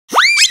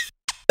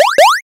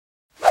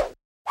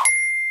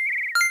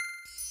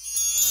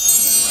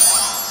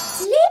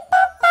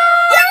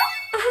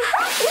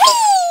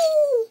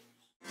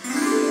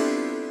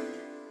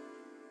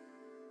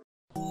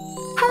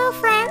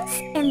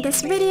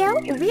this video,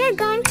 we are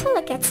going to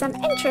look at some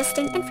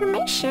interesting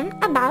information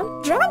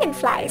about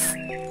dragonflies.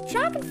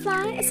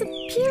 Dragonfly is a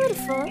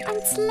beautiful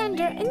and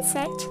slender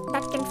insect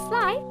that can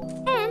fly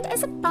and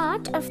is a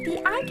part of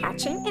the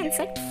eye-catching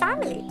insect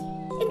family.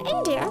 In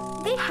India,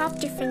 they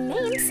have different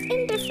names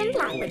in different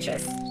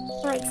languages.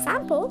 For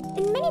example,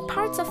 in many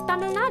parts of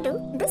Tamil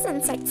Nadu, this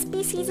insect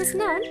species is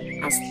known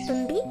as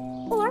Tumbi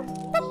or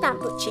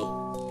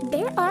Pattampuchi.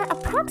 There are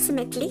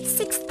approximately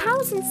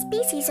 6,000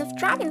 species of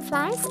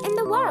dragonflies in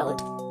the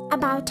world.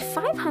 About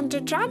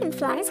 500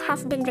 dragonflies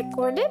have been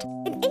recorded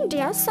in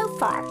India so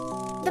far.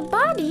 The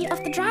body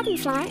of the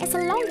dragonfly is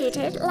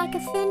elongated like a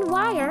thin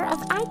wire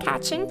of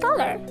eye-catching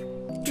color.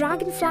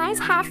 Dragonflies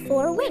have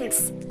 4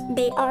 wings.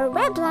 They are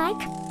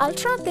web-like,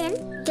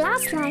 ultra-thin,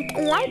 glass-like,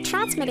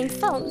 light-transmitting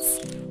films.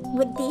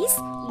 With these,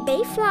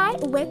 they fly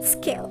with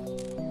skill.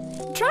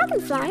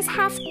 Dragonflies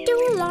have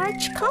 2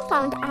 large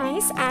compound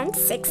eyes and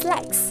 6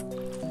 legs.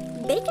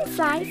 They can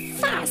fly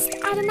fast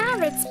at an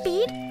average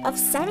speed of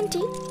 70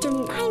 to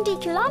 90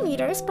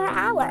 kilometers per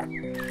hour.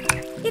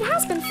 It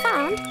has been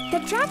found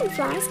that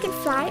dragonflies can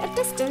fly a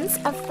distance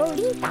of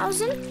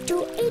 14,000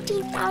 to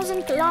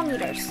 18,000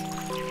 kilometers.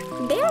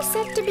 They are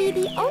said to be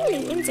the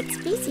only insect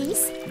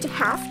species to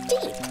have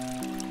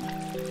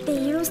teeth. They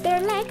use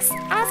their legs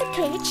as a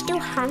cage to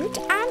hunt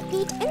and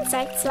eat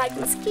insects like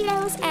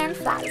mosquitoes and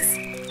flies.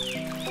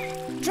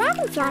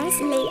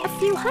 Dragonflies lay a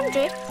few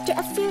hundred to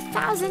a few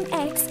thousand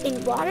eggs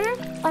in water,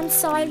 on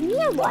soil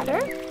near water,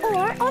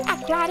 or on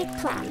aquatic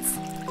plants.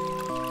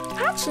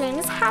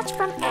 Hatchlings hatch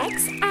from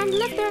eggs and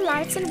live their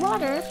lives in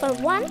water for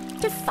 1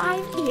 to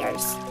 5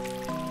 years.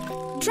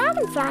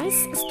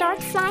 Dragonflies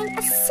start flying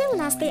as soon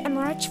as they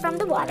emerge from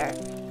the water.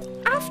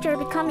 After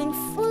becoming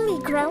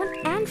fully grown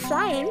and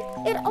flying,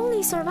 it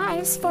only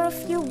survives for a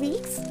few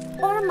weeks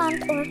or a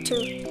month or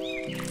 2.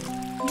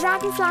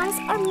 Dragonflies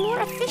are more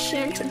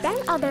efficient than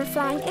other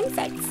flying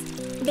insects.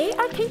 They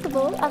are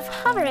capable of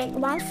hovering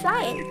while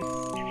flying.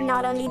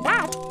 Not only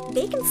that,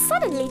 they can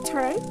suddenly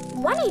turn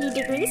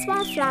 180 degrees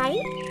while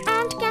flying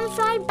and can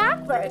fly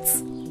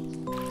backwards.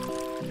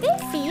 They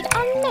feed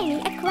on many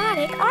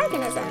aquatic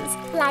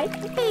organisms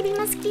like baby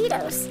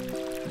mosquitoes.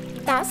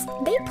 Thus,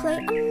 they play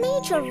a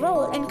major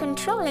role in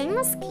controlling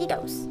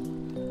mosquitoes.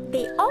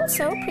 They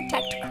also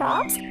protect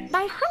crops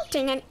by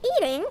hunting and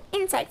eating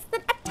insects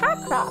that attack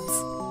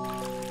crops.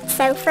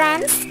 So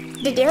friends,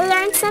 did you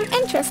learn some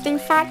interesting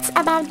facts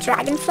about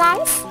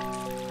dragonflies?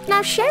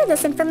 Now share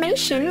this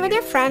information with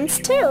your friends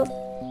too.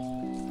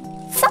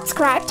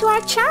 Subscribe to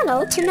our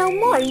channel to know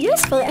more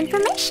useful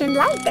information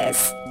like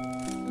this.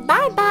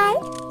 Bye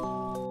bye!